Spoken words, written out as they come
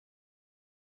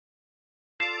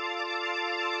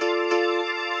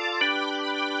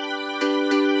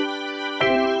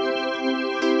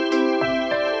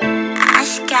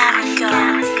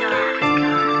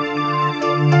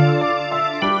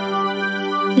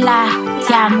la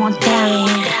Diamantaire.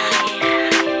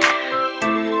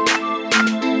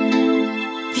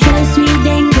 Je suis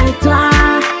dingue de toi,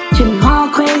 tu me rends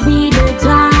crazy de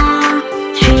toi.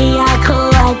 Je suis accro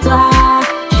à toi,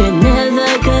 je ne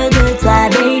veux que de toi,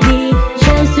 baby.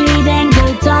 Je suis dingue de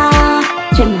toi,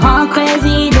 tu me rends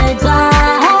crazy de toi.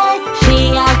 Je suis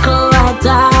accro à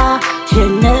toi, je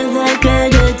ne veux que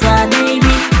de toi,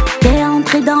 baby. T'es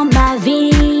entré dans ma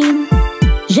vie,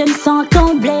 je me sens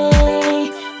comblée.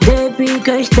 Depuis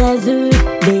que je t'ai vu,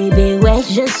 baby, ouais,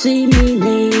 je suis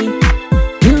minée.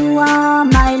 You are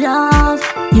my love,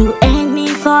 you and me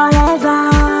forever.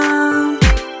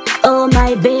 Oh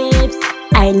my babes,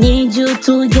 I need you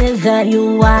together.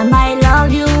 You are my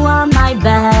love, you are my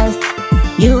best.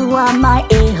 You are my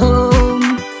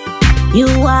home, you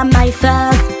are my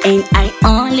first, and I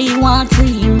only want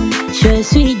you. Je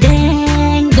suis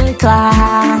dingue de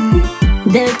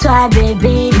toi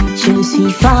bébé. Je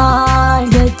suis folle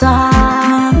de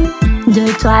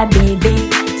toi bébé.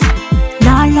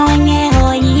 Lolo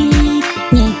nyeroi,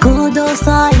 ni kudo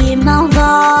soy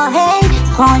m'envoie. Hey,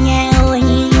 prends nyeroi.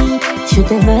 Je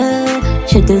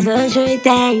te veux, je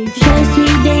t'aime. Je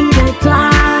suis dingue de toi,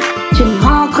 tu me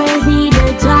rends crazy de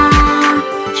toi.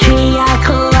 Je suis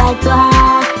accro à toi,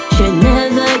 je ne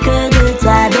veux que de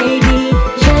toi, baby.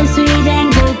 Je suis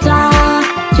dingue de toi,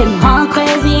 tu me rends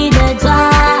crazy de toi.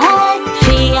 Je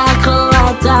suis accro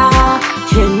à toi,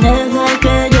 je ne veux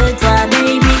que de toi,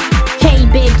 baby. Hey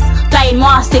babes, toi et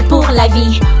moi c'est pour la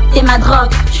vie. T'es ma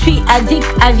drogue, je suis addict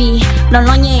à vie.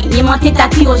 L'onlonye, y monté ta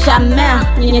tiro jamais.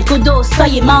 N'y kudo,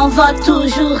 soyez m'envoie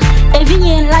toujours. Et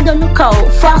vigne là de nous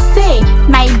forcé.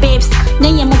 My babes,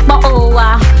 n'y mouk bon oh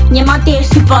wa. N'y monté,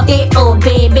 supporté oh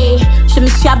bébé. Je me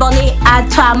suis abonné à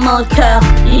toi mon cœur.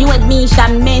 You and me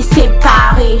jamais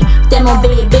séparés. T'es mon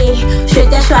bébé, je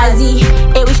t'ai choisi.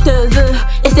 Et oui je te veux,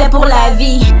 et c'est pour la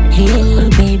vie. Hey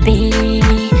bébé,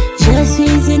 je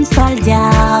suis une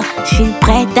soldat, je suis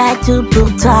prête à tout pour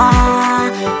toi.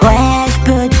 Ouais,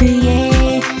 je peux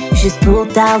tuer, juste pour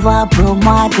t'avoir pour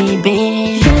moi,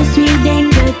 bébé. Je suis dingue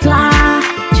de toi,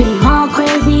 tu me rends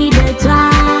crazy de toi.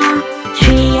 Je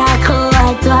suis accro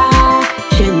à toi,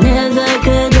 je ne veux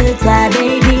que de toi,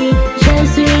 baby. Je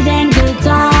suis dingue de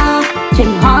toi, tu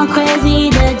me rends crazy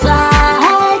de toi.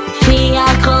 Je suis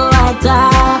accro à toi,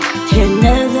 je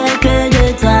ne veux que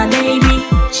de toi, baby.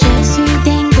 Je suis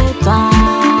dingue de toi,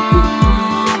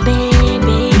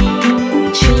 baby.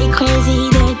 Je suis crazy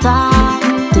de toi,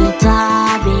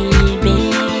 baby.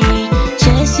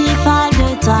 Je suis folle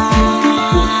de toi,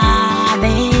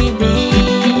 baby.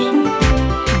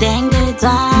 Dingue de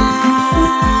toi.